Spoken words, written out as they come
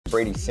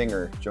Brady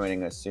Singer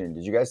joining us soon.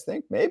 Did you guys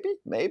think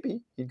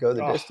maybe he'd go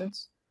the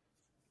distance?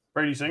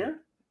 Brady Singer?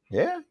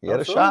 Yeah, he had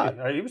a shot.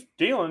 He was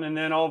dealing, and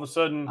then all of a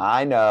sudden,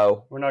 I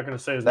know. We're not going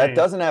to say his name. That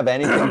doesn't have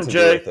anything to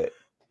Jay, do with it.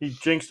 He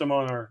jinxed him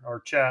on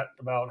our chat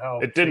about how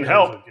it didn't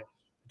help. It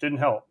didn't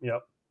help.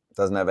 Yep.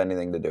 Doesn't have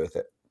anything to do with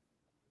it.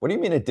 What do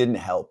you mean it didn't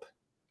help?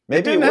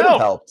 Maybe it would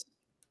have helped.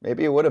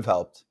 Maybe it would have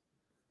helped.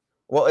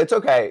 Well, it's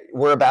okay.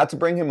 We're about to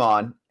bring him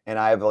on, and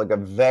I have a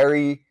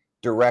very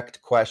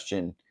direct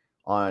question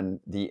on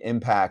the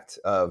impact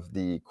of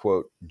the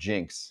quote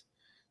jinx.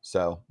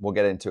 So we'll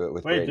get into it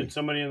with Brady. Did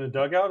somebody in the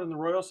dugout in the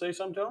Royals say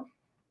something to him?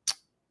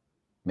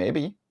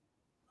 Maybe.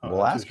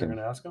 We'll ask him. You're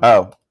going to ask him?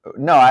 Oh,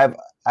 no, I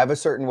have a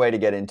certain way to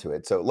get into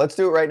it. So let's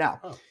do it right now.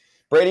 Oh.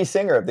 Brady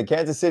Singer of the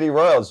Kansas City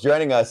Royals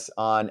joining us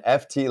on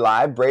FT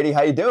Live. Brady,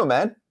 how you doing,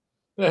 man?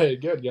 Hey,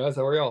 good, guys.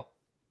 How are y'all?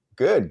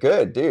 Good,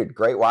 dude.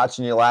 Great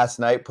watching you last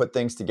night, put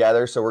things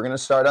together. So we're going to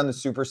start on the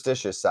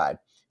superstitious side,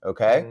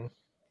 okay? Mm-hmm.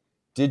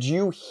 Did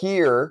you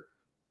hear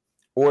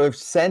or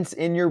sense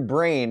in your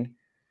brain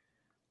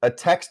a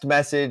text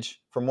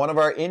message from one of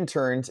our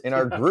interns in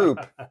our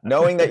group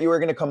knowing that you were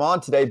going to come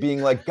on today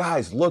being like,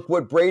 guys, look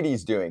what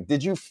Brady's doing?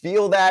 Did you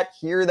feel that,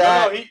 hear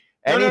that? No.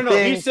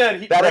 He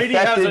said Brady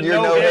has a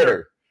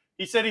no-hitter.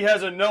 He said he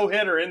has a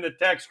no-hitter in the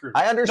text group.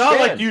 I understand.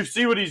 Not like you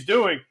see what he's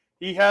doing.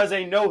 He has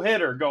a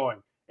no-hitter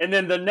going. And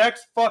then the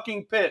next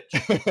fucking pitch.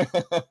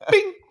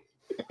 Bing!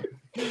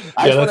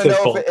 I just want to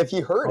know if he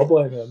heard it.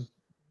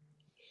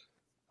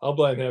 I'll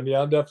blame him.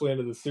 Yeah, I'm definitely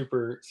into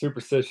the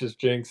superstitious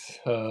jinx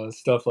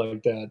stuff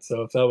like that.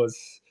 So if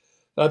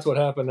that's what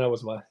happened, that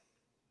was my.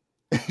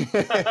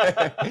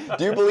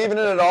 Do you believe in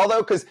it at all,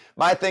 though? Because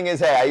my thing is,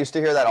 hey, I used to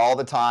hear that all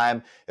the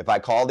time. If I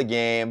called a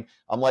game,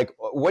 I'm like,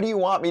 what do you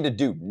want me to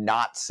do?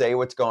 Not say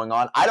what's going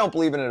on? I don't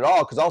believe in it at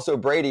all. Because also,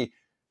 Brady,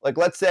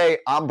 let's say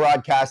I'm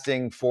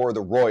broadcasting for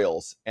the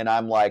Royals, and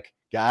I'm like,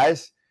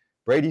 guys,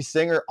 Brady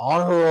Singer,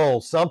 honor roll,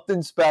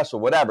 something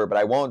special, whatever, but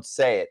I won't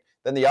say it.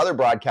 Then the other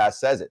broadcast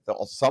says it.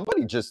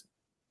 Somebody just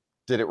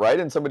did it right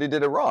and somebody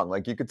did it wrong.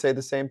 You could say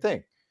the same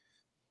thing.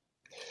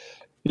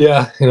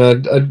 Yeah,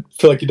 I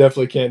feel like you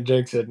definitely can't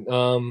jinx it. I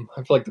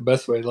feel like the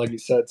best way, like you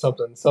said,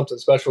 something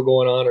special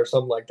going on or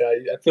something like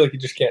that. I feel like you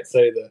just can't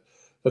say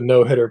the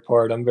no-hitter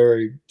part. I'm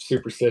very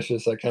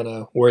superstitious. I kind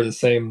of wear the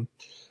same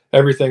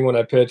everything when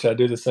I pitch. I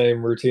do the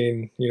same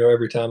routine,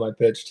 every time I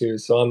pitch too.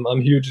 So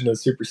I'm huge into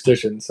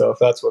superstition. So if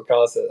that's what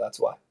caused it, that's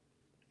why.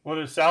 Well,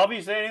 did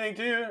Salvi say anything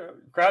to you?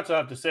 Kratz will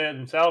have to say it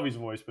in Salvi's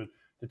voice, but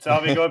did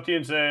Salvi go up to you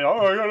and say,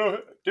 "Oh, you're gonna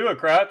do it,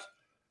 Kratz"?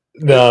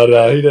 No,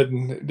 he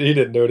didn't. He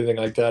didn't do anything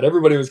like that.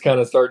 Everybody was kind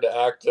of starting to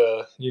act,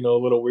 a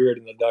little weird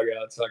in the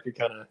dugout, so I could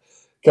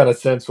kind of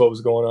sense what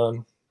was going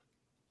on.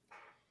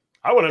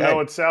 I want to know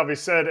what Salvi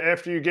said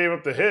after you gave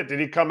up the hit. Did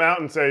he come out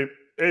and say,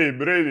 "Hey,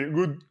 Brady,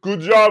 good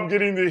job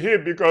getting the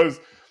hit because,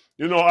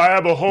 I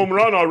have a home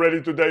run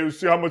already today. You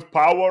see how much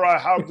power I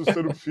have to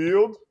center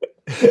field?"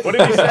 What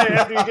did he say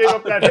after you gave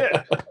up that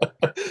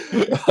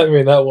hit? I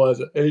mean,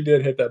 he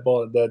did hit that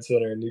ball in dead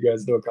center, and you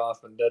guys know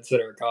Kaufman. Dead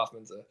center of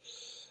Kaufman's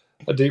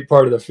a deep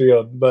part of the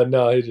field. But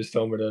no, he just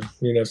told me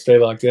to, stay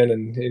locked in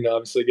and,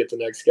 obviously get the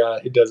next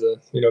guy. He does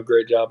a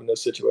great job in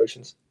those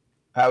situations.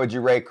 How would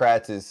you rate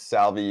Kratz's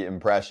Salvi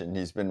impression?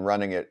 He's been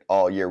running it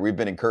all year. We've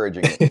been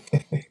encouraging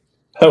it.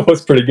 That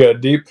was pretty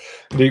good.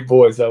 Deep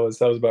voice. That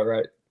was about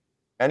right.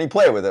 And he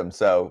played with him,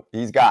 so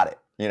he's got it.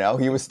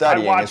 He was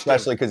studying,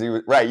 especially because he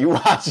was right. You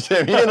watched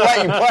him. He didn't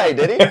let you play,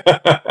 did he?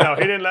 No,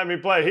 he didn't let me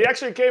play. He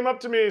actually came up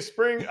to me in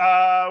spring.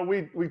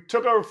 We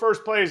took our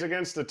first plays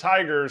against the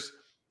Tigers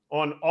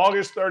on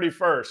August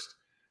 31st,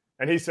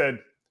 and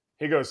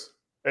he goes,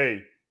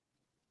 "Hey,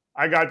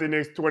 I got the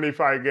next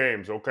 25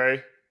 games.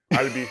 Okay,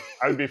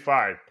 I'll be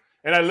fine."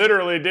 And I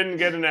literally didn't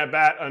get an at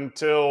bat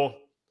until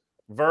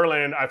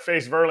I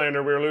faced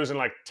Verlander. We were losing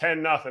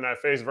 10-0. I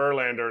faced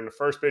Verlander, and the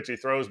first pitch he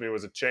throws me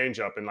was a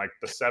changeup in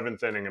the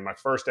 7th inning, and my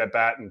first at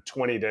bat in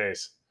 20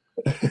 days.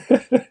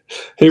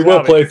 He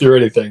will play through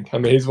anything. I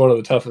mean, he's one of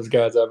the toughest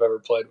guys I've ever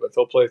played with.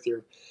 He'll play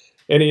through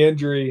any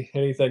injury,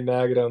 anything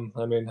nagging him.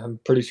 I mean, I'm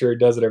pretty sure he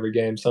does it every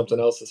game. Something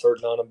else is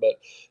hurting on him, but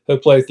he'll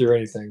play through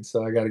anything.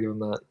 So I got to give him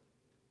that.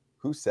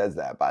 Who says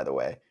that, by the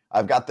way?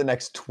 I've got the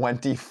next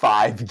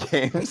 25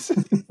 games.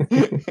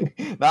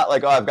 Not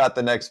like, I've got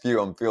the next few.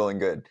 I'm feeling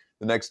good.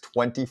 The next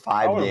 25 games.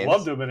 I would have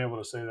loved to have been able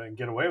to say that and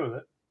get away with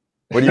it.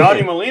 What do you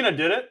Yadi Molina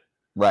did it.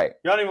 Right.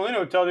 Yadi Molina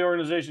would tell the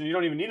organization, "You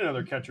don't even need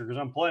another catcher because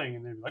I'm playing."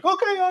 And they'd be like,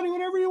 "Okay, Yadi,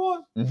 whatever you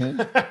want."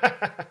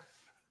 Mm-hmm.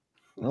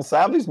 Well,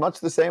 Salvi's much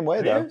the same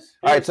way, though.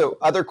 All right, so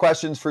other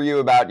questions for you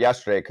about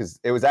yesterday, because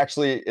it was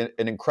actually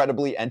an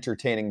incredibly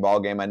entertaining ball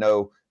game. I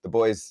know the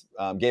boys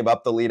gave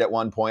up the lead at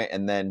one point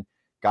and then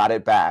got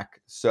it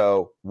back.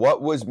 So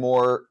what was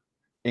more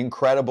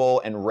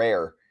incredible and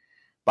rare?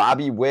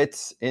 Bobby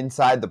Witt's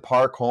inside the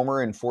park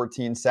homer in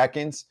 14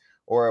 seconds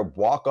or a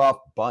walk-off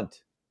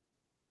bunt?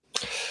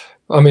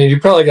 I mean, you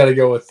probably got to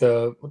go with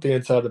the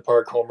inside the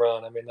park home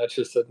run. I mean, that's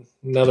just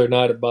another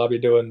night of Bobby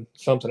doing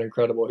something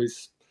incredible.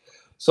 He's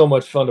so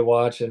much fun to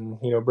watch and,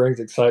 brings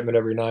excitement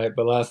every night.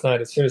 But last night,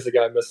 as soon as the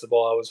guy missed the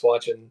ball, I was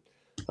watching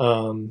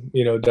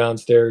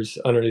downstairs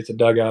underneath the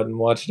dugout and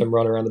watching him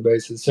run around the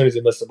bases. As soon as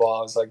he missed the ball,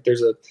 I was like,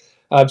 there's a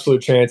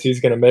absolute chance he's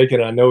going to make it.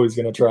 And I know he's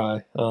going to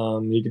try.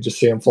 You could just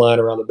see him flying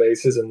around the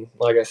bases. And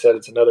like I said,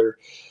 it's another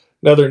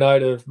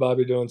night of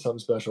Bobby doing something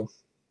special.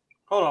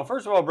 Hold on.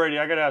 First of all, Brady,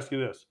 I got to ask you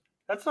this.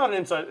 That's not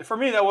inside. For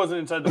me, that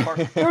wasn't inside the park.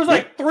 There was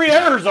like 3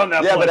 errors on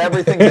that play. Yeah, but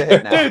everything's a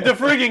hit now. Dude, the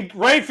freaking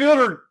right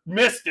fielder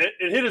missed it.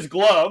 It hit his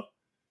glove,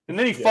 and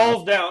then he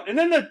falls down. And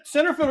then the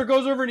center fielder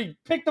goes over and he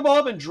picked the ball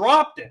up and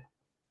dropped it.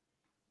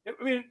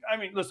 I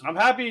mean, listen, I'm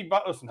happy.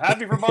 Listen,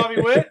 happy for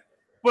Bobby Witt,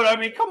 but I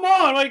mean, come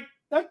on, like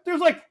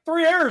there's like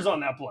 3 errors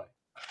on that play.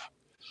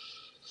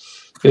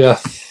 Yeah,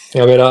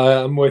 I mean,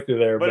 I'm with you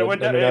there. But it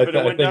went down, I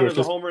went down as a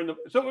just homer.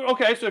 So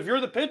if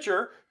you're the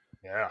pitcher,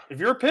 if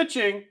you're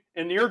pitching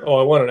and you're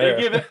I want an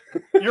error.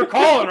 You're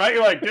calling, right?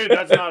 You're like, dude,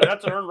 that's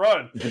an earned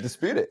run. You can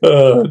dispute it.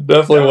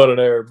 Definitely want an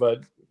error,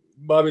 but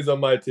Bobby's on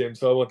my team,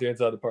 so I want the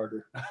inside the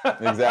Parker.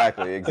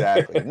 Exactly.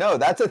 No,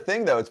 that's a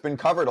thing though. It's been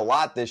covered a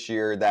lot this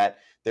year that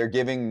they're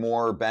giving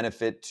more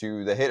benefit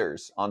to the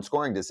hitters on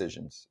scoring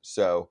decisions.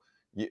 So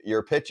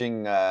your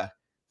pitching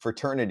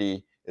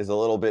fraternity is a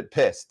little bit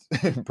pissed,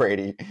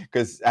 Brady,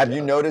 because have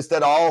you noticed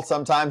at all?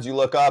 Sometimes you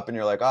look up and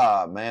you're like,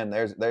 oh man,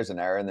 there's an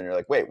error. And then you're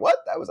like, wait, what?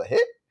 That was a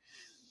hit?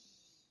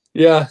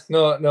 Yeah,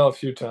 no, a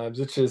few times.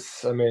 It's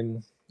just, I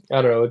mean,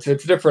 I don't know.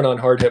 It's different on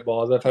hard hit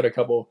balls. I've had a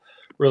couple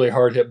really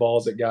hard hit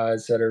balls at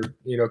guys that are,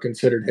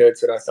 considered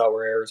hits that I thought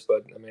were errors.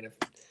 But I mean,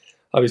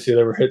 obviously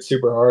they were hit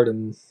super hard,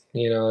 and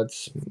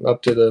it's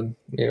up to the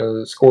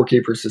the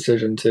scorekeeper's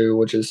decision too,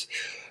 which is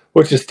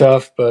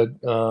tough. But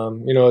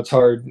it's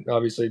hard,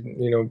 obviously,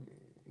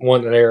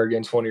 wanting an error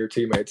against one of your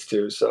teammates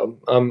too. So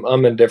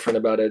I'm indifferent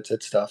about it.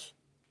 It's tough.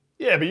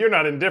 Yeah, but you're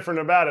not indifferent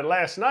about it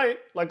last night.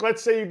 Like,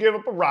 let's say you give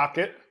up a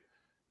rocket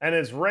and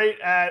it's right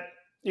at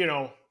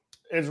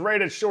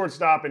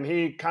shortstop and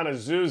he kind of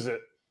zoos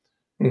it.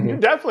 Mm-hmm. You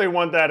definitely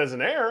want that as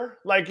an error.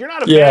 Like, you're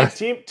not a bad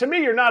team. To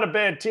me, you're not a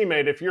bad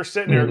teammate if you're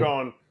sitting there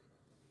going,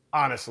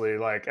 honestly,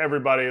 like,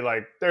 everybody,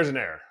 like, there's an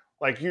error.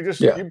 Like, you just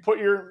you put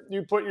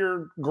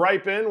your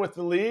gripe in with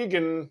the league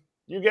and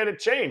you get it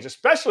changed,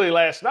 especially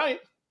last night.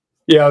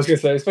 Yeah, I was gonna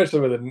say, especially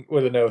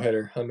with a no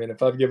hitter. I mean,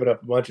 if I've given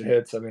up a bunch of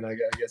hits, I mean, I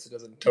guess it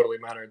doesn't totally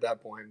matter at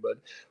that point. But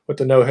with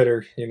the no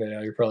hitter,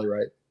 you're probably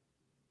right.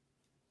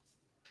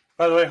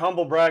 By the way,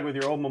 humble brag with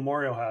your old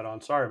Memorial hat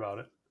on. Sorry about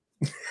it.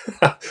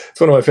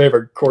 It's one of my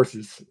favorite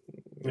courses.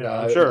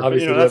 Yeah, I'm sure.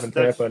 Obviously, live in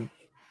Tampa, and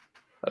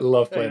I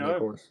love playing the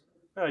course.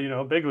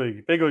 Yeah, big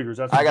leaguers.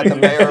 That's I got the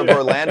mayor of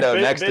Orlando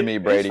next to me,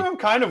 Brady. He's from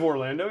kind of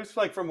Orlando. He's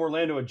like from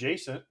Orlando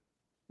adjacent.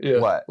 Yeah,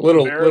 what?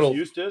 Little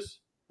Eustis.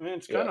 I mean,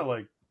 it's kind of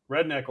like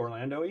redneck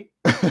Orlando-y.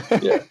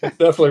 Yeah, it's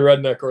definitely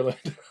redneck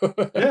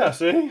Orlando. Yeah,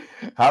 see?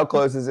 How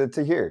close is it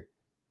to here?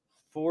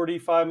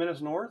 45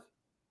 minutes north.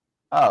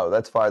 Oh,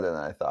 that's farther than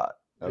I thought.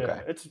 Okay.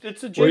 Yeah, it's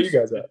adjacent. Where are you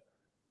guys at?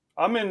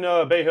 I'm in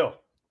Bay Hill.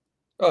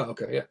 Oh,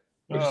 okay, yeah.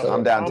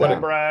 I'm downtown.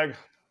 Brag.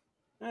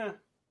 Yeah,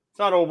 it's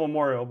not Old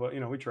Memorial, but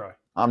we try.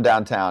 I'm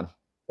downtown.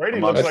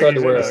 Brady looks like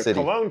he's in a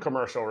cologne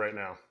commercial right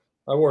now.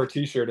 I wore a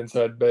T-shirt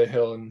inside Bay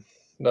Hill, and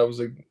that was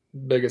the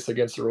biggest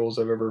against the rules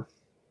I've ever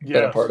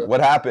been a part of.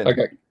 What happened?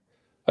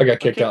 I got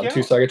kicked out in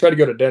 2 seconds. I tried to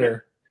go to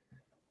dinner.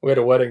 We had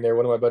a wedding there.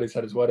 One of my buddies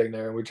had his wedding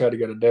there, and we tried to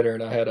go to dinner.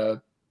 And I had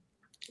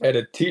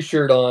a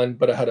T-shirt on,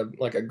 but I had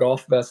a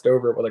golf vest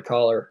over it with a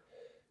collar.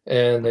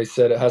 And they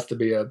said it has to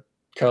be a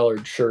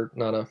collared shirt,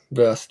 not a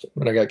vest.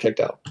 And I got kicked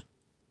out.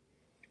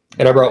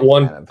 And I brought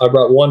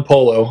one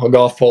polo, a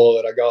golf polo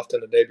that I golfed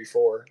in the day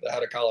before that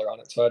had a collar on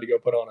it. So I had to go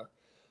put on a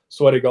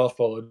sweaty golf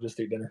polo to just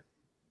eat dinner.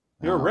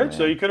 You're rich,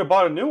 so you could have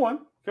bought a new one.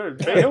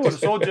 Bay Hill would have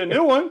sold you a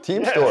new one.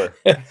 Team store.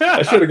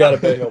 I should have got a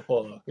Bay Hill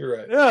polo. You're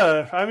right.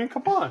 Yeah, I mean,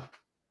 come on.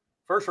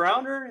 First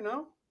rounder,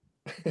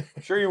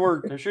 I'm sure you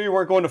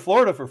weren't going to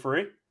Florida for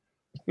free.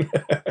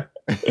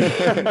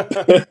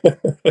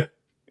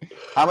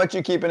 How much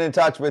you keeping in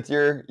touch with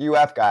your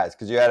UF guys?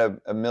 Because you had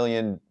a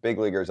million big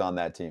leaguers on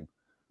that team.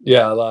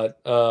 Yeah, a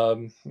lot.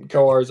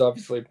 Coar's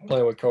obviously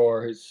playing with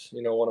Coar. He's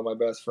one of my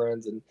best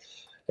friends, and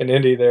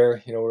Indy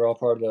there. We're all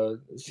part of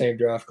the same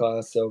draft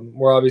class, so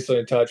we're obviously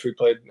in touch. We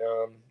played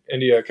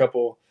Indy a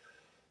couple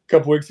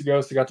weeks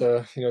ago, so got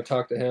to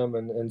talk to him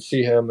and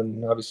see him,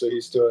 and obviously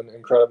he's doing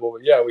incredible.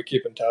 But yeah, we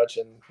keep in touch,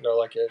 and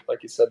like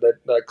you said,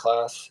 that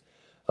class.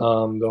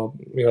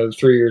 The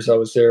 3 years I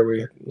was there,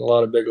 a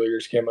lot of big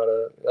leaguers came out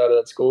of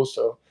that school.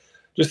 So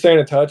just staying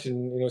in touch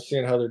and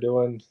seeing how they're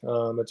doing.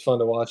 It's fun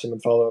to watch them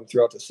and follow them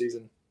throughout the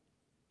season.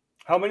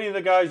 How many of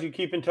the guys you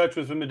keep in touch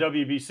with from the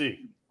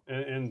WBC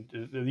and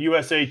the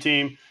USA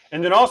team?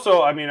 And then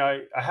also, I mean,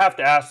 I have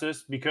to ask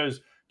this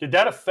because did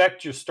that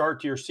affect your start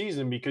to your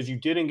season because you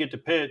didn't get to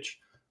pitch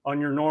on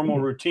your normal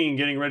routine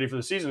getting ready for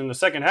the season? In the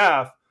second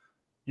half,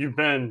 you've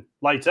been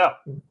lights out.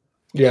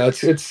 Yeah,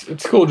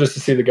 it's cool just to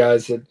see the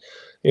guys that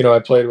I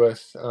played with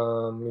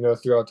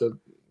throughout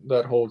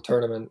that whole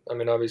tournament. I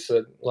mean, obviously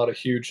a lot of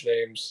huge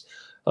names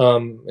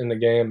in the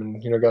game,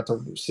 and got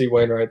to see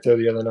Wainwright there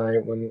the other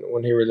night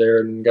when he were there,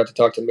 and got to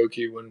talk to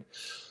Mookie when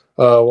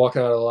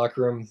walking out of the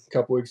locker room a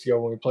couple weeks ago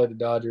when we played the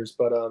Dodgers.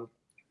 But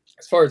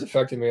as far as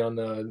affecting me on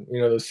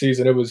the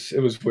season, it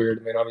was weird.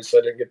 I mean, obviously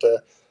I didn't get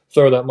to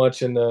throw that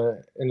much in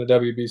the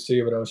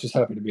WBC, but I was just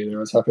happy to be there.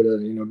 I was happy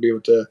to be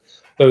with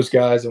those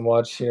guys and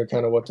watch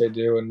kind of what they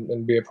do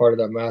and be a part of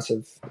that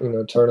massive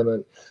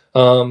tournament. I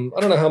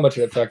don't know how much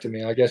it affected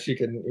me. I guess you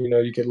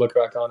could look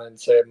back on it and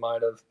say it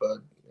might have, but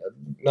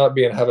not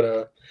having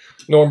a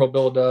normal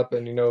build up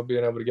and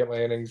being able to get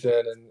my innings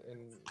in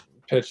and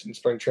pitch in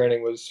spring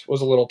training was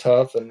a little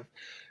tough, and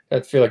I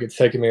feel like it's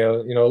taken me a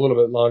little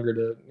bit longer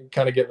to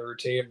kind of get in the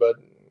routine. But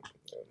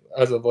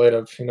as of late,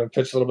 I've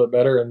pitched a little bit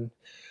better and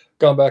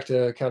gone back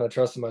to kind of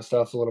trusting my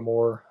stuff a little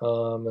more,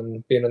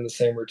 and being in the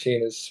same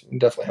routine has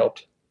definitely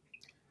helped.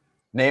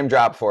 Name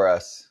drop for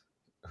us.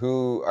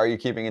 Who are you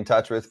keeping in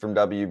touch with from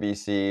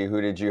WBC?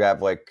 Who did you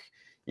have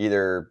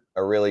either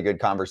a really good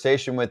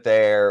conversation with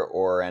there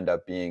or end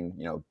up being,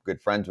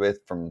 good friends with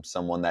from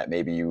someone that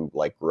maybe you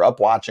grew up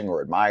watching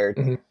or admired?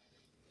 Mm-hmm.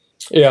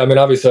 Yeah. I mean,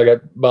 obviously I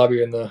got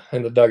Bobby in the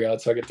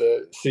dugout, so I get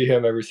to see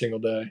him every single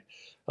day.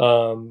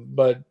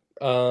 But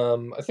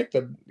I think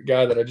the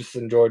guy that I just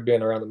enjoyed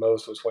being around the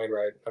most was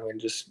Wainwright. I mean,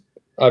 just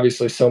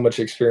obviously so much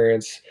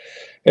experience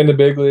in the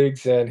big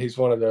leagues, and he's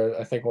one of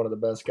the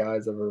best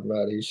guys I've ever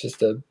met. He's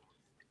just a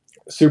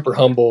super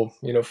humble,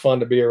 fun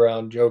to be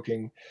around,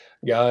 joking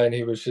guy, and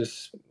he was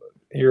just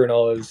hearing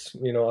all his,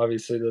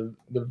 obviously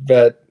the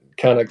vet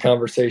kind of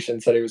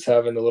conversations that he was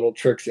having, the little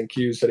tricks and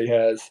cues that he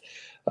has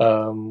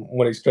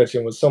when he's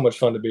pitching was so much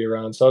fun to be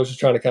around. So I was just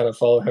trying to kind of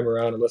follow him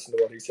around and listen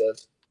to what he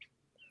says.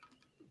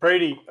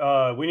 Brady,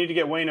 we need to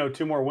get Waino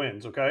 2 more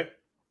wins, okay?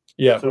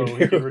 Yeah, so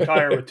he can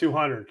retire with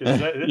 200.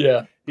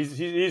 Yeah,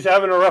 he's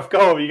having a rough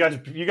go. You guys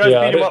beat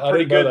him up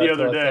pretty good the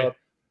other day.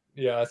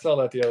 I saw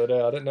that the other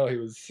day. I didn't know he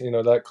was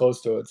that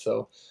close to it.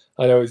 So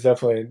I know he's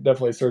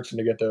definitely searching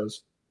to get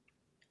those.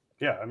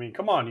 Yeah, I mean,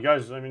 come on, you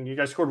guys. I mean, you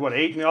guys scored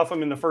 8 off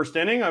him in the first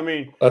inning. I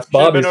mean, that's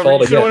Bobby's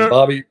fault again.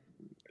 Bobby.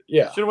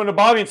 Yeah, should have went to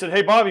Bobby and said,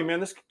 "Hey, Bobby, man,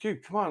 this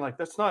dude, come on,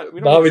 that's not."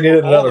 We don't Bobby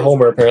needed another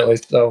homer apparently,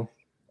 so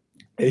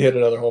he hit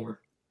another homer.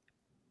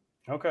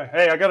 Okay.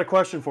 Hey, I got a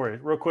question for you,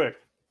 real quick.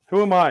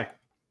 Who am I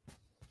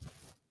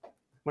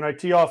when I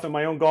tee off in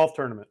my own golf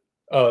tournament?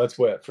 Oh, that's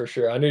Whit for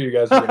sure. I knew you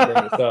guys were going to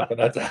bring this up, and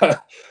that's.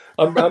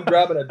 I'm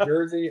grabbing a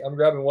jersey. I'm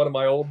grabbing one of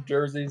my old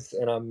jerseys,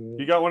 and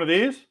You got one of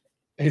these?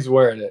 He's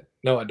wearing it.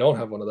 No, I don't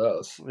have one of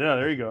those. Yeah,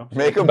 there you go.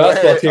 Make him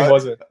basketball team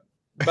wasn't.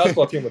 The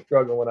basketball team was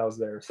struggling when I was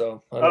there,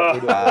 so.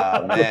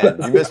 Man,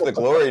 you missed the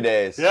glory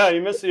days. Yeah,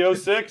 you missed the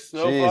 06.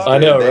 Jeez, I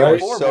know, they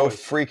right? were so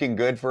freaking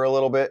good for a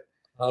little bit.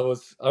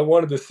 I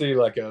wanted to see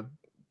a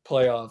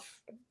playoff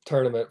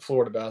tournament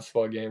Florida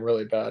basketball game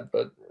really bad,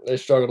 but they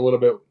struggled a little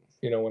bit,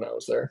 when I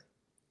was there.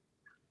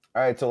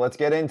 All right, so let's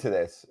get into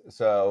this.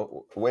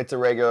 So Whit's a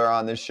regular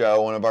on this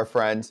show, one of our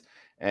friends,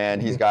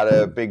 and he's got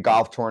a big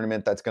golf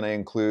tournament that's going to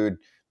include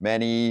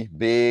many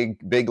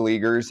big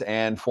leaguers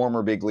and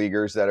former big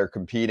leaguers that are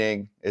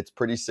competing. It's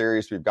pretty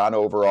serious. We've gone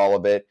over all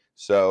of it.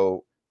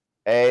 So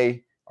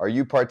A, are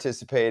you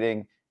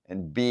participating?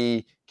 And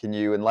B, can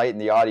you enlighten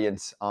the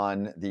audience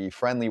on the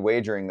friendly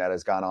wagering that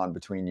has gone on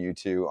between you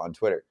two on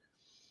Twitter?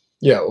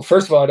 Yeah, well,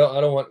 first of all, I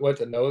don't want Whit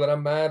to know that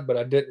I'm mad, but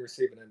I didn't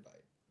receive an invite.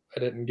 I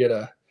didn't get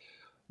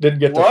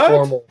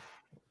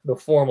the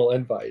formal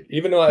invite,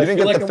 even though you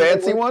didn't get the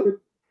fancy one.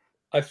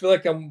 I feel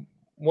like I'm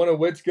one of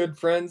Whit's good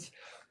friends,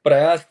 but I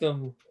asked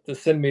him to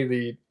send me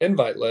the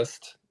invite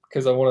list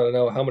because I wanted to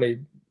know how many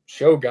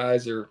show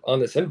guys are on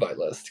this invite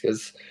list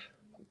because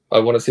I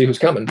want to see who's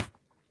coming.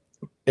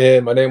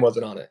 And my name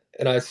wasn't on it.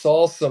 And I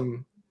saw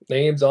some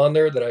names on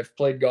there that I've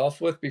played golf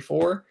with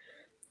before.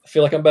 I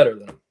feel like I'm better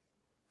than them.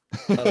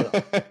 I don't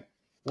know.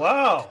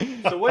 Wow.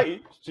 So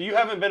wait, so you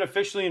haven't been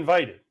officially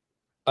invited?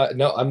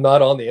 No, I'm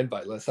not on the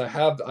invite list. I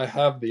have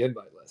the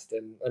invite list,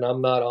 and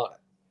I'm not on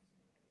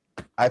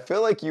it. I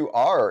feel like you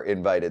are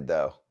invited,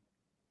 though.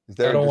 Is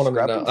there I don't want him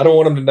to know. I don't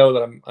want him to know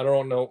that I'm. I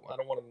don't want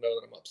him to know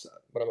that I'm upset.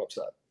 But I'm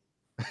upset.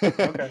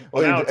 Okay.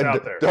 Well, now it's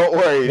out there. Don't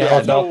worry.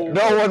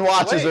 No one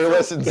watches or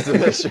listens to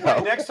this show.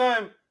 Wait, next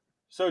time.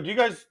 So do you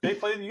guys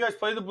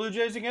play the Blue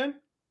Jays again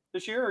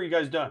this year, or are you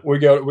guys done? We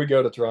go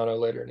to Toronto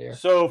later in the year.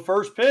 So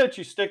first pitch,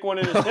 you stick one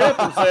in his hip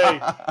and say,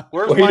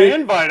 "Where's my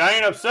invite? I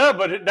ain't upset,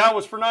 but that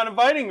was for not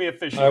inviting me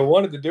officially." I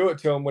wanted to do it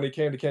to him when he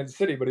came to Kansas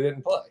City, but he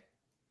didn't play.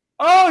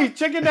 Oh, he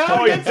chickened out.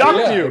 Oh, he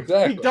ducked you.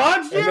 Exactly. He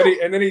dodged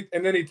you. And then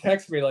he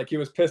texted me like he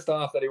was pissed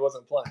off that he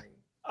wasn't playing.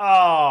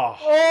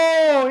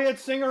 Oh, he had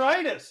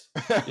singeritis.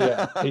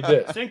 Yeah, he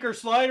did. Sinker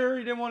slider.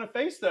 He didn't want to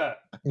face that.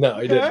 No,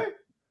 he didn't.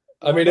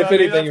 I mean, if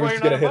anything, he was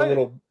just going to hit a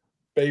little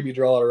baby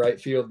draw to right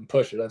field and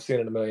push it. I've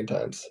seen it a million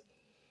times.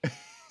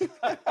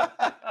 All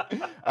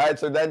right,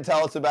 so then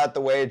tell us about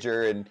the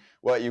wager and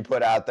what you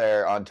put out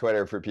there on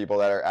Twitter for people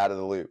that are out of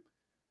the loop.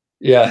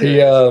 Yeah,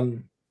 he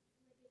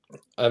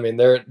I mean,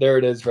 there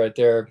it is right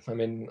there. I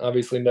mean,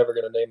 obviously never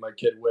going to name my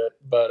kid Whit,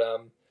 but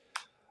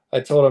I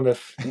told him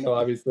if,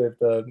 obviously if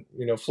the,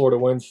 Florida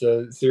wins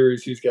the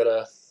series, he's got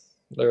to,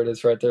 there it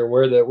is right there,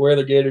 wear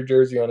the Gator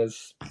jersey on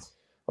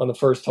the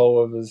first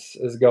hole of his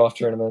golf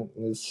tournament,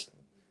 his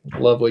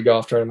lovely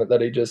golf tournament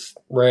that he just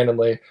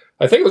randomly,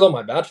 I think it was on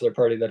my bachelor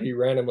party that he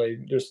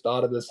randomly just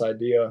thought of this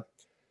idea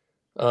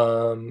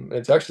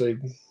It's actually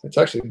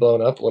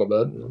blown up a little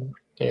bit. And,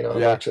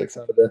 I'm Yeah. actually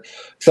excited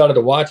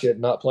to watch it.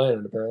 Not playing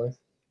it apparently.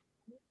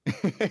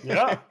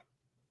 Yeah.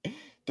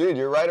 Dude,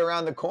 you're right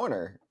around the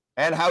corner.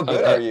 And how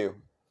good are you?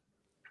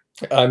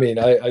 I mean,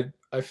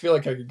 I feel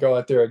like I could go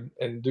out there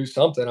and do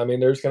something. I mean,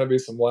 there's going to be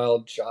some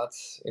wild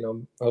shots.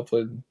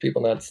 Hopefully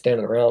people not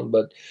standing around,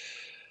 but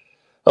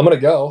I'm going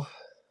to go.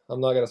 I'm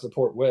not going to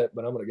support Witt,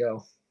 but I'm going to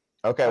go.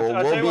 Okay, I'll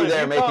well, tell you we'll what, be if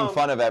there you making come-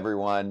 fun of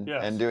everyone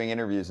Yes. and doing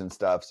interviews and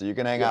stuff, so you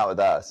can hang out with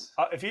us.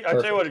 I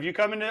tell you what, if you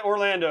come into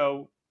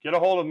Orlando, get a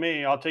hold of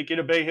me. I'll take you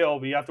to Bay Hill,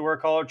 but you have to wear a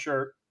collared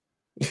shirt.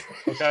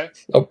 Okay?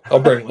 I'll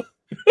bring one.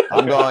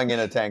 I'm going in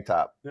a tank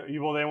top. They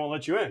won't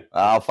let you in.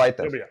 I'll fight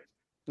them. You'll be out.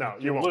 No,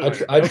 you won't.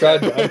 Literally. I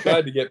tried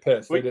to get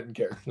pissed. They didn't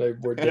care. They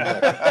were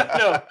Yeah.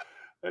 No.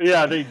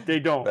 Yeah, they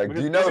don't. Like,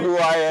 do you know who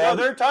I am?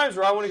 No, there are times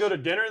where I want to go to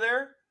dinner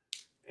there,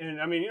 and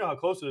I mean, you know how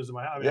close it is to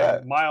my house. I mean, Yeah.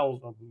 a mile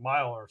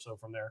or so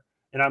from there.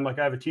 And I'm like,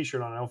 I have a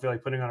T-shirt on. I don't feel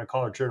like putting on a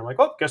collared shirt. I'm like,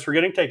 well, guess we're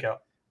getting takeout.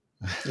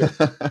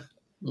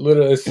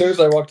 Literally, as soon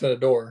as I walked in the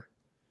door,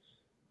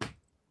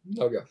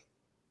 I'll go.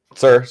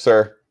 Sir.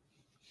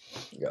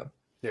 Yeah.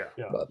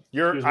 But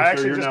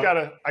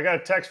I got a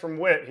text from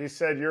Witt. He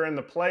said you're in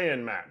the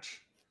play-in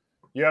match.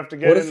 You have to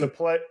get in the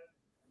play.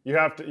 You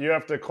have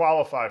to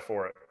qualify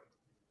for it.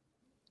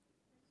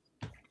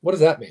 What does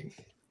that mean?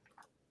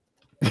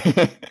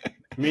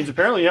 It means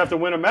apparently you have to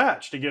win a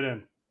match to get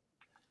in.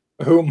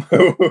 Who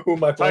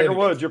am I playing? Tiger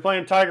Woods. You're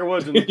playing Tiger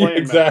Woods in the play-in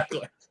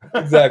Exactly.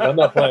 Exactly. I'm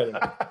not playing him.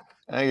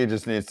 I think he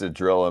just needs to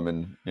drill him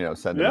and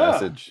send a Yeah,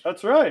 message.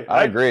 that's right.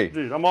 I agree.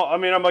 Dude, I'm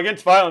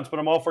against violence, but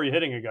I'm all for you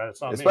hitting a guy.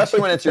 It's not Especially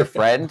me. when it's your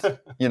friend,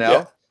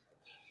 Yeah,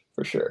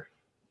 for sure.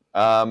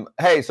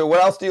 Hey, so what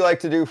else do you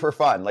like to do for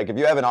fun? Like if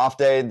you have an off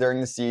day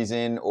during the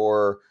season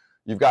or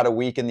you've got a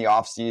week in the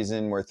off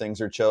season where things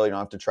are chill, you don't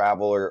have to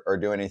travel or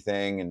do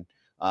anything, and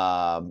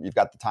you've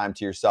got the time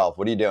to yourself.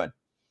 What are you doing?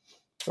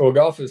 Well,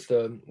 golf is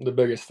the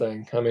biggest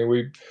thing. I mean,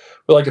 we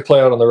like to play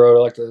out on the road.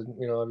 I like to,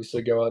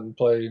 obviously go out and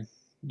play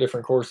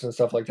different courses and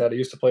stuff like that. I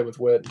used to play with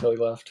Witt until he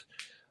left.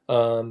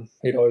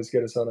 He'd always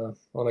get us on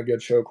a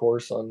good show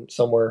course on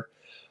somewhere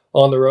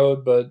on the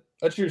road, but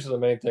that's usually the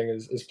main thing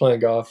is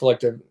playing golf. I like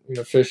to,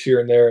 fish here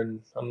and there,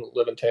 and I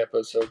live in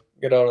Tampa, so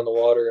get out on the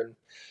water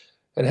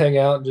and hang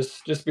out and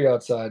just be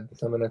outside.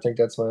 I mean, I think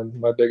that's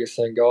my biggest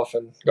thing, golf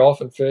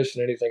and fish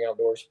and anything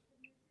outdoors.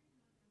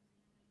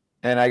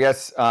 And I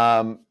guess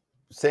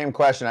same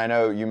question. I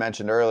know you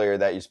mentioned earlier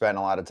that you spent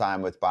a lot of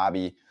time with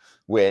Bobby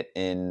Witt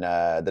in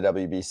the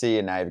WBC,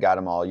 and now you've got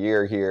him all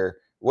year here.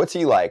 What's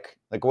he like?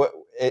 Like, what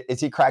is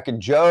he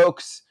cracking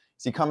jokes?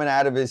 Is he coming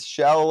out of his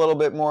shell a little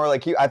bit more?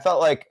 Like I felt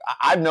like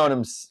I've known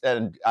him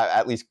and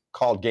at least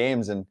called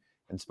games and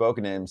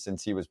spoken to him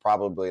since he was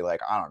probably like,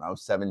 I don't know,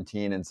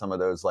 17 in some of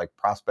those like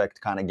prospect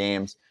kind of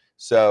games.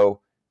 So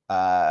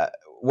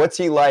what's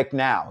he like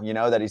now,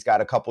 that he's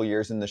got a couple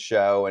years in the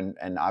show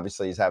and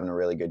obviously he's having a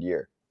really good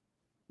year?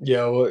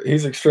 Yeah, well,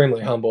 he's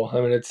extremely humble. I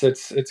mean, it's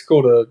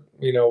cool to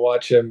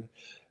watch him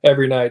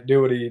every night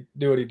do what he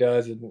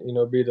does, and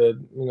be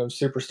the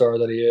superstar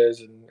that he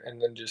is,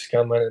 and then just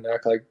come in and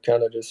act like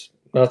kind of just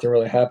nothing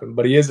really happened.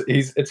 But he's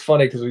it's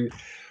funny because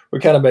we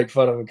kind of make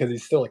fun of him because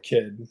he's still a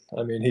kid.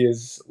 I mean, he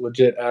is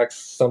legit acts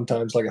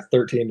sometimes like a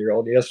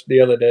 13-year-old. Yes, the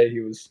other day he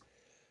was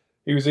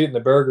eating the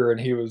burger and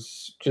he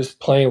was just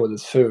playing with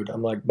his food.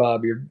 I'm like,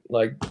 Bob, you're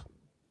like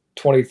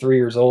 23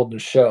 years old in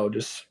the show.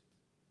 Just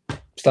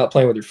stop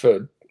playing with your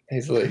food.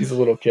 He's a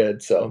little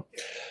kid, so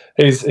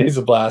he's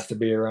a blast to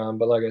be around.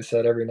 But like I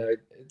said, every night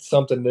it's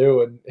something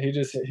new, and he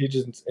just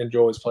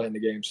enjoys playing the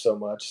game so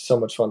much. So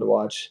much fun to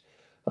watch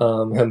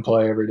him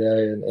play every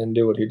day and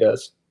do what he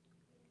does.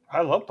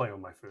 I love playing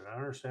with my food. I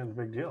don't understand the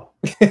big deal.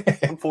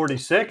 I'm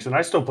 46 and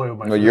I still play with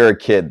my food. Well, you're a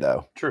kid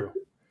though. True.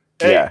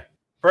 Hey, yeah.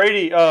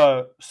 Brady,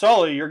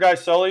 Sully, your guy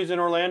Sully's in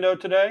Orlando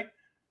today.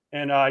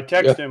 And I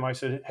texted him. I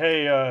said,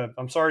 hey,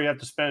 I'm sorry you have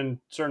to spend a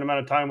certain amount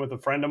of time with a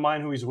friend of mine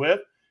who he's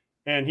with.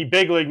 And he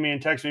big leagued me and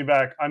texted me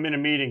back, I'm in a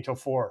meeting till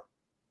 4.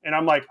 And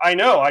I'm like, I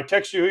know. I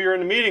text you who you're in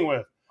the meeting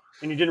with.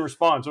 And he didn't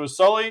respond. So it was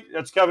Sully.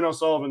 That's Kevin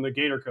O'Sullivan, the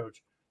Gator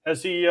coach.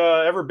 Has he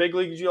ever big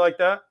leagued you like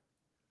that?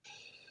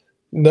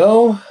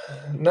 No,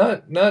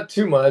 not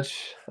too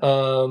much.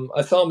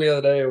 I saw him the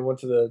other day. I went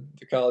to the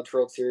College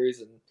World Series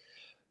and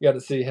got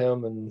to see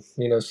him and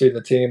see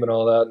the team and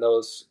all that. And that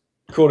was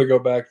cool to go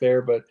back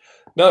there. But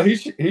no,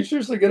 he's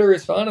usually good at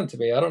responding to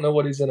me. I don't know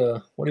what he's in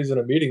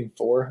a meeting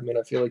for. I mean,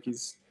 I feel like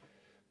he's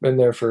been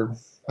there for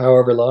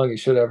however long. He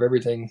should have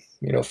everything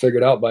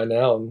figured out by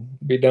now and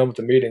be done with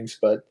the meetings.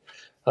 But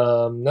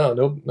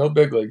no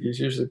big league. He's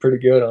usually pretty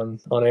good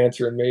on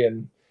answering me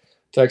and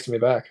texting me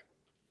back.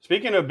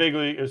 Speaking of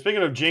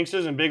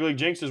jinxes and big league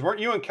jinxes,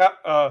 weren't you and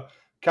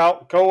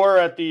Coer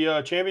at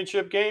the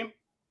championship game,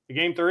 the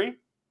game 3?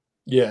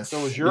 Yes. So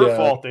it was your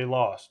fault they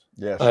lost.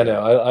 Yes, I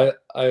know.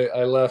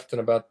 I left in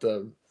about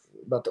the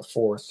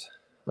 4th.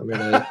 I mean,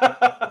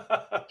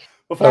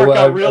 before it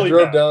got really I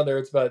drove bad. down there.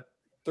 It's about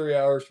 3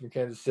 hours from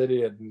Kansas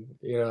City, and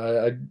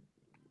I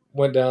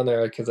went down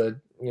there because I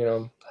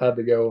had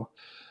to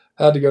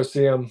had to go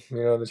see him,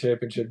 the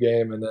championship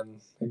game, and then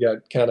it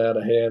got kind of out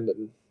of hand,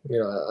 and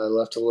I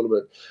left a little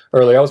bit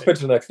early. I was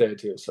pitching the next day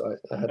too, so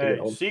I had to get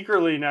home.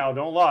 Secretly now,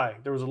 don't lie.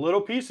 There was a little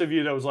piece of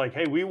you that was like,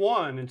 "Hey, we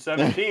won in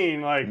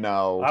 17." Like,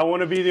 no, I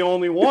want to be the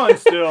only one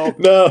still.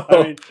 No,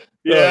 I mean,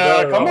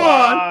 yeah, come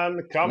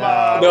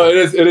on. No,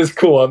 it is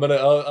cool.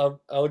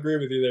 I'll agree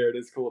with you there. It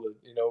is cool that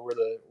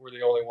we're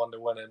the only one to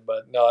win it.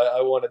 But no,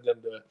 I wanted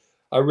them to.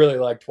 I really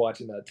liked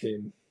watching that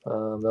team.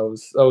 That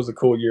was a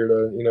cool year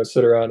to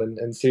sit around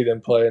and see them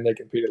play, and they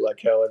competed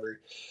like hell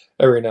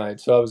every night.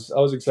 So I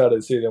was excited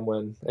to see them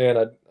win, and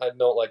I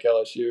don't like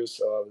LSU,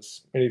 so I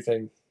was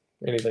anything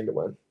to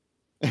win.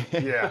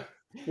 Yeah.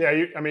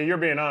 You're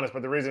being honest,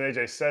 but the reason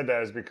AJ said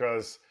that is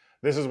because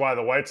this is why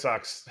the White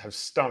Sox have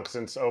stunk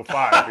since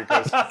 05,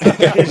 because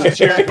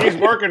he's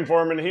working for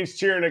him and he's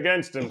cheering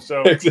against him.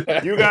 So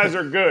exactly. You guys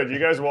are good. You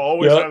guys will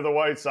always have the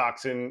White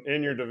Sox in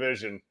your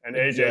division, and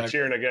AJ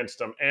cheering against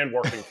them and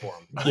working for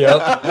him.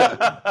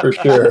 Yep, for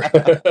sure.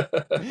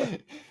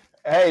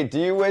 Hey, do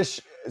you wish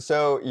 –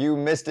 so you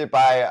missed it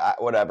by,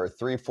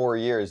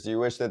 3-4 years. Do you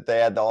wish that they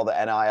had all the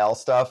NIL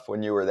stuff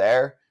when you were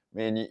there? I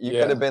mean, you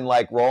could have been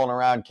like rolling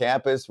around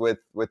campus with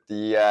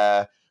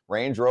the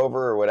Range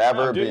Rover or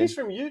whatever. No, dude, he's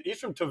from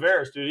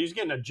Tavares, dude. He's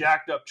getting a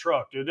jacked up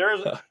truck, dude.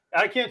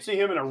 I can't see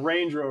him in a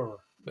Range Rover.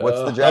 What's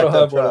the jacked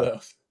up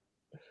truck?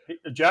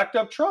 A jacked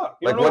up truck.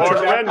 I know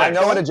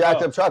what a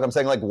jacked up truck. I'm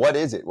saying, like, what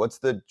is it? What's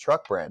the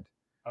truck brand?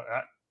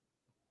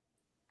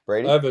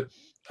 Brady?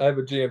 I have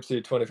a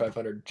GMC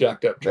 2500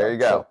 jacked up truck. There you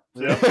go.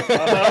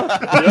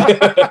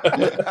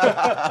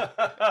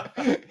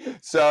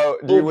 So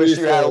do you wish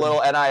you had a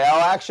little NIL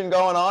action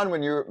going on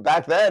when you were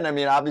back then? I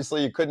mean,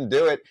 obviously you couldn't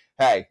do it.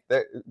 Hey,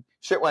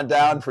 shit went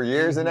down for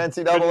years in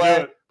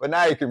NCAA, but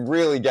now you can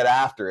really get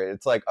after it.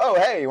 It's like, oh,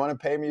 hey, you want to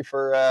pay me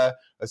for a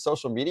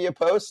social media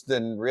post?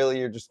 And really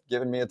you're just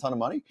giving me a ton of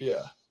money?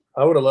 Yeah.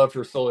 I would have loved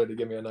for Sully to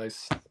give me a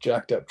nice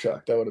jacked up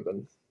truck. That would have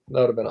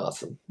been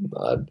awesome.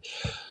 But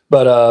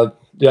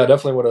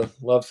definitely would have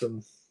loved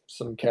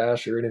some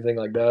cash or anything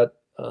like that.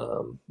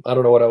 I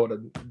don't know what I would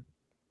have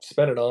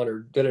spent it on or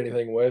did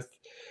anything with.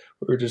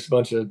 We were just a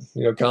bunch of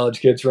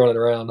college kids running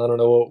around. I don't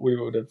know what we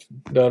would have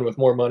done with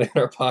more money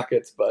in our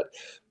pockets, but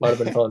might have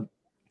been fun.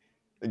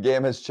 The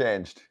game has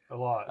changed a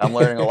lot. I'm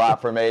learning a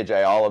lot from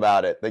AJ, all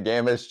about it. The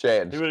game has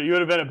changed. You would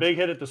have been a big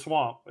hit at the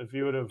Swamp if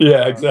you would have.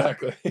 Yeah,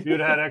 exactly. If you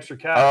would have had extra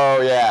cash.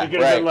 Oh yeah, you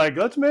could have been like,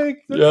 let's make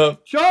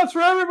shots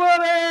for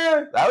everybody.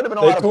 That would have been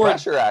a lot of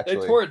pressure.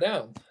 Actually, they tore it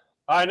down.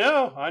 I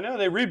know.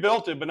 They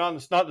rebuilt it, but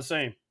it's not the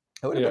same.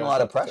 It would have been a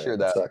lot of pressure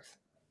though,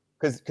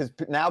 because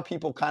now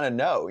people kind of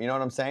know. You know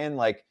what I'm saying?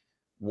 Like,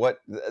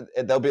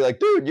 they'll be like,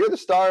 dude, you're the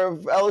star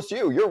of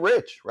LSU. You're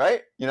rich,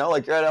 right?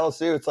 Like you're at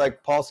LSU. It's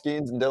like Paul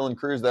Skeens and Dylan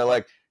Cruz. They're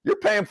like, you're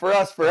paying for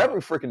us for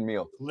every freaking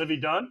meal. Livy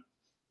Dunn?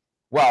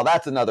 Well,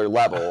 that's another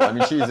level. I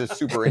mean, she's a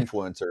super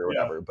influencer or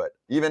whatever. But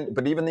even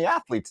the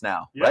athletes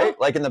now, right?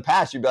 Like in the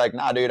past, you'd be like,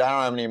 nah, dude, I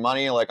don't have any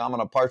money. Like I'm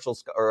on a partial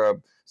or a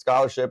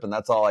scholarship, and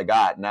that's all I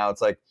got. Now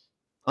it's like,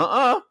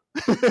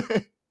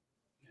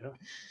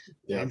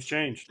 Game's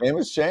changed. Game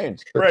has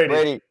changed.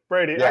 Brady.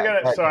 I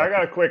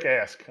got a quick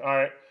ask. All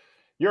right.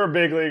 You're a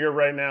big leaguer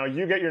right now.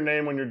 You get your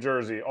name on your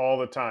jersey all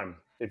the time.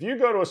 If you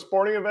go to a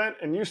sporting event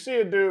and you see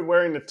a dude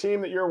wearing the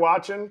team that you're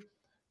watching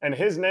and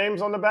his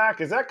name's on the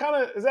back, is that kind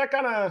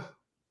of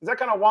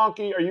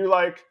wonky? Are you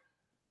like,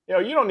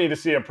 you don't need to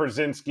see a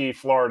Przinski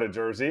Florida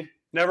jersey.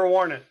 Never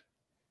worn it.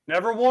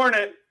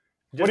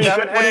 What do you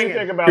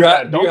think about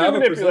that? Don't be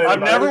manipulated.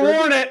 I've never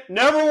worn it.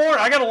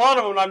 I got a lot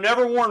of them. I've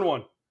never worn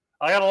one.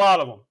 I got a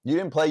lot of them. You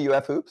didn't play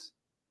UF hoops?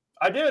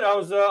 I did. I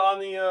was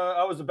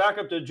I was the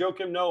backup to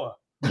Joakim Noah.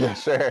 Yeah,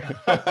 sure.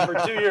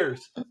 For 2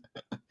 years.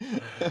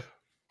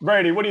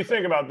 Brady, what do you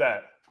think about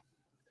that?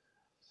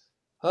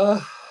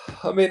 I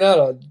mean, I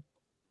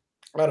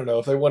don't know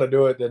if they want to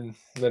do it,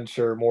 then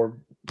sure, more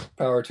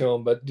power to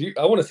them. But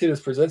I want to see this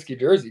Przinski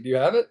jersey. Do you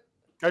have it?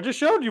 I just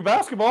showed you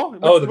basketball.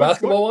 The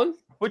basketball one?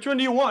 Which one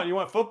do you want? You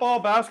want football,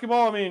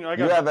 basketball? I mean,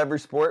 you have every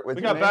sport with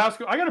you. We got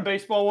basketball. I got a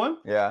baseball one.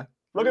 Yeah.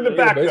 Look at the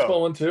back.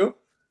 Baseball one too.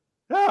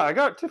 Yeah, I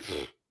got two.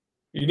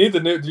 You need the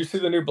new. Do you see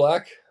the new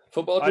black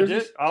football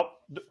jerseys? I did.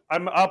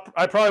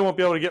 I probably won't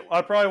be able to get.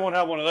 I probably won't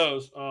have one of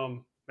those.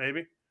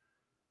 Maybe.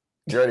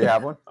 You already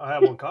have one? I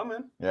have one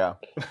coming. Yeah.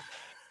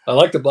 I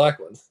like the black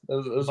ones.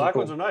 Those black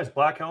cool. ones are nice.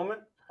 Black helmet,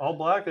 all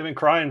black. They've been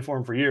crying for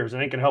them for years. It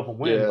ain't gonna help them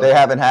win. Yeah. They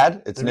haven't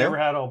had. They've never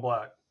had all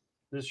black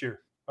this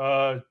year.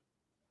 Are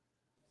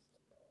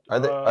they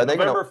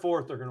November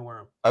 4th? They're gonna wear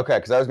them. Okay,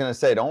 because I was gonna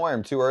say, don't wear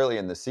them too early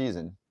in the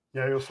season.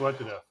 Yeah, you'll sweat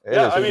to death.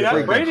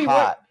 Brady.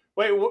 Hot.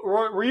 Wait,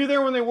 were you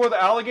there when they wore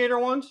the alligator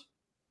ones?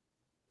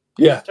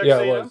 Yeah,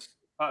 it was.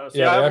 I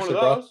have one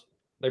of those.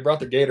 They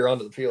brought the gator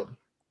onto the field.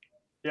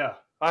 Yeah,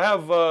 I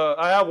have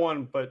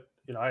one, but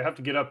I have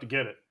to get up to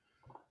get it.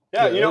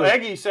 Yeah,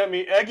 Eggy sent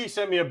me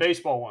a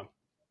baseball one.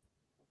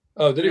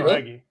 Oh, did he really?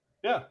 Eggy.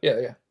 Yeah.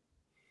 Yeah.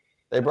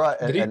 They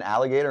brought an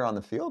alligator on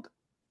the field?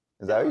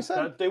 Is that what you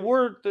said? They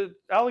wore the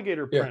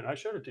alligator print. I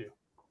showed it to you.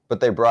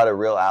 But they brought a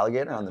real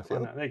alligator on the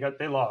field?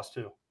 They lost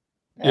too.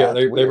 Yeah,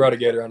 they weird. brought a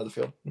gator onto the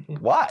field.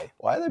 Why?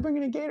 Why are they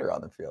bringing a gator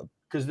on the field?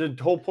 Because the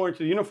whole point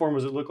to the uniform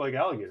was it looked like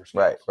alligators.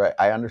 Right.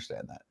 I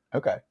understand that.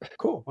 Okay,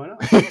 cool. Why not?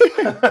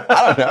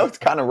 I don't know. It's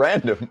kind of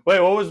random. Wait,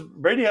 what was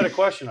Brady had a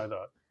question? I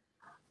thought.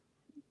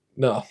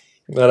 No,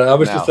 I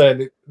was just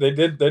saying they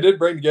did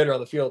bring the gator on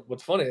the field.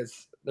 What's funny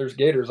is there's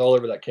gators all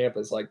over that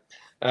campus. Like,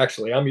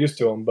 actually, I'm used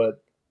to them,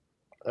 but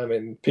I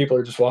mean, people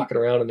are just walking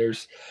around and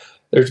there's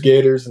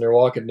gators and they're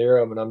walking near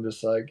them, and I'm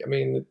just like, I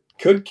mean, it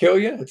could kill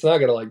you. It's not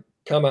gonna like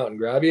come out and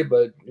grab you,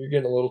 but you're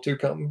getting a little too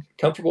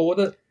comfortable with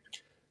it.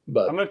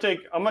 But I'm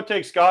gonna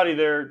take Scotty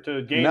there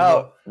to Gainesville.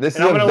 No, this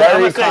is a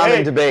very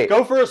common debate.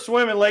 Go for a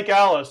swim in Lake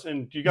Alice,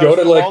 and you got go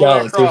to Lake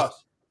Alice. There's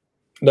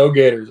no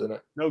gators in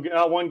it. No,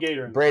 not one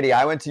gator. Brady,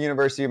 I went to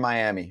University of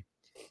Miami.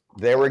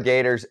 There were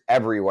gators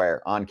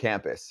everywhere on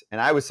campus,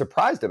 and I was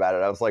surprised about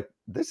it. I was like,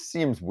 this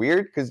seems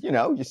weird because,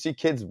 you see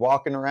kids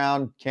walking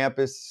around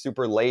campus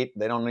super late.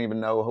 They don't even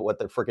know what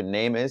their freaking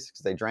name is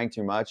because they drank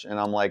too much. And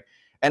I'm like,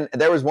 and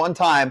there was one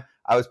time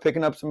I was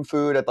picking up some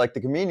food at like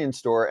the convenience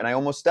store, and I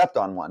almost stepped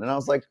on one. And I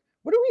was like,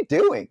 what are we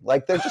doing?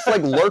 Like, they're just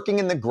like lurking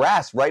in the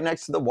grass right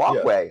next to the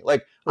walkway. Yeah.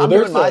 Like, I'm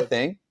doing my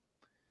thing.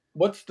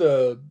 What's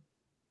the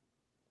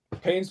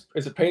Paynes?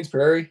 Is it Paynes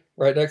Prairie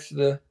right next to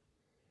the?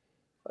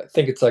 I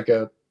think it's like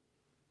a,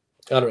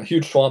 I don't know,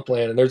 huge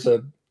swampland, and there's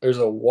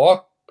a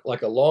walk,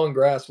 like a long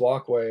grass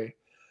walkway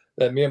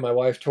that me and my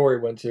wife Tori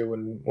went to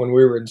when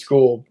we were in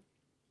school,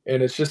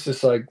 and it's just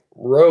this like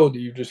road that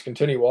you just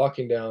continue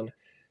walking down.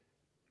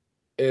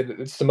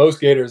 It's the most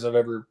gators I've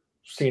ever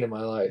seen in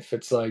my life.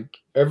 It's like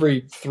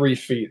every 3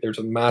 feet there's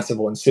a massive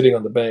one sitting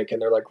on the bank,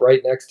 and they're like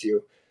right next to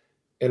you.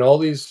 And all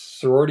these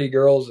sorority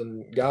girls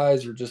and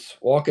guys are just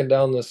walking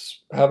down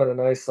this, having a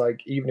nice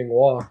like evening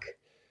walk,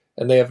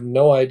 and they have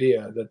no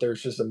idea that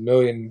there's just a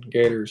million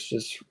gators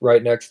just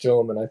right next to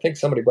them. And I think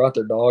somebody brought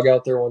their dog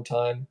out there one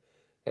time,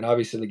 and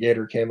obviously the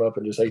gator came up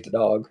and just ate the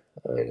dog.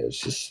 I mean, it's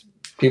just,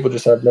 people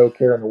just have no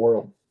care in the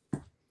world.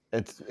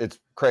 It's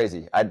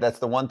crazy. That's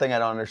the one thing I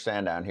don't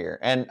understand down here,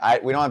 and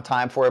we don't have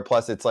time for it.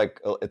 Plus, it's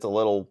like it's a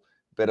little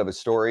bit of a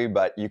story,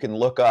 but you can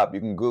look up, you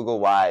can Google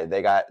why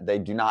they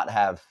do not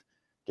have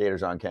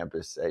gators on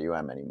campus at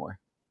UM anymore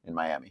in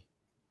Miami.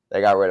 They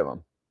got rid of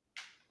them.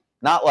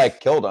 Not like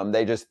killed them.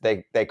 They just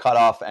they cut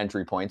off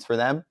entry points for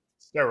them.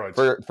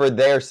 Steroids for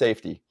their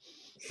safety.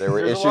 There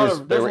were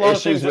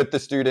issues with the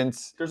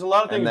students. There's a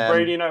lot of things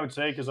Brady and I would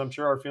say, because I'm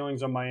sure our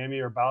feelings on Miami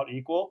are about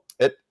equal.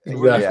 So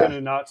we're just going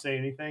to not say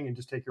anything and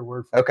just take your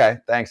word for it. Okay,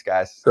 thanks,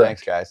 guys. Correct.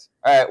 Thanks, guys.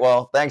 All right,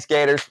 well, thanks,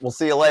 Gators. We'll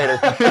see you later.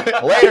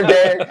 Later,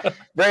 Gator.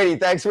 Brady,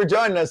 thanks for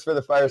joining us for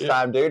the first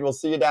time, dude. We'll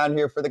see you down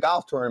here for the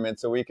golf tournament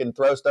so we can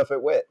throw stuff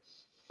at Wit.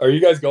 Are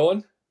you guys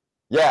going?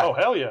 Yeah. Oh,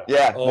 hell yeah.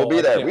 Yeah, we'll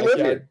be there. We live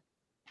here.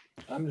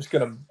 I'm just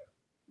gonna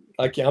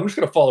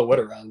follow Witt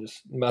around,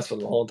 just mess with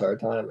him the whole entire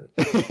time,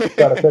 and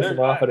try to piss him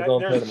off at his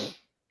own tournament.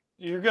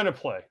 You're gonna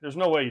play. There's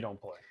no way you don't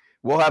play.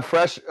 We'll have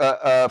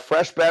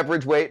fresh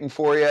beverage waiting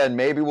for you, and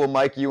maybe we'll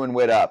mic you and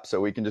Wit up so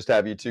we can just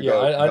have you two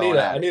go.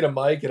 I need a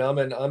mic, and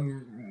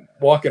I'm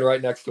walking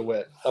right next to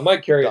Wit. I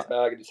might carry his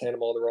bag and just hand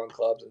him all the wrong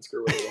clubs and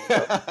screw with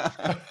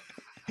him.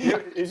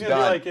 He's gonna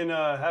be like in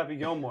Happy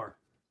Gilmore,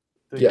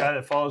 the guy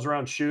that follows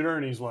around Shooter,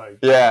 and he's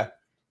like,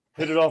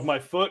 hit it off my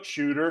foot,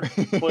 Shooter.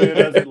 Play it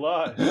as it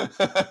lies.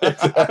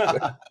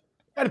 I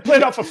had to play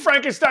it off of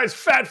Frankenstein's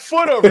fat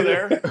foot over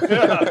there.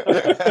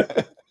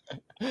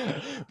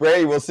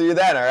 Brady, we'll see you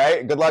then, all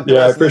right? Good luck.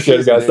 I appreciate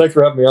it, guys. Thanks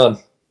for having me on.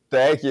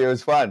 Thank you. It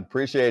was fun.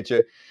 Appreciate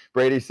you.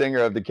 Brady Singer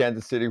of the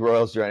Kansas City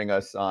Royals joining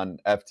us on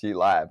FT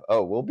Live.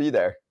 Oh, we'll be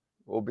there.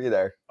 We'll be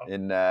there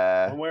in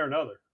one way or another.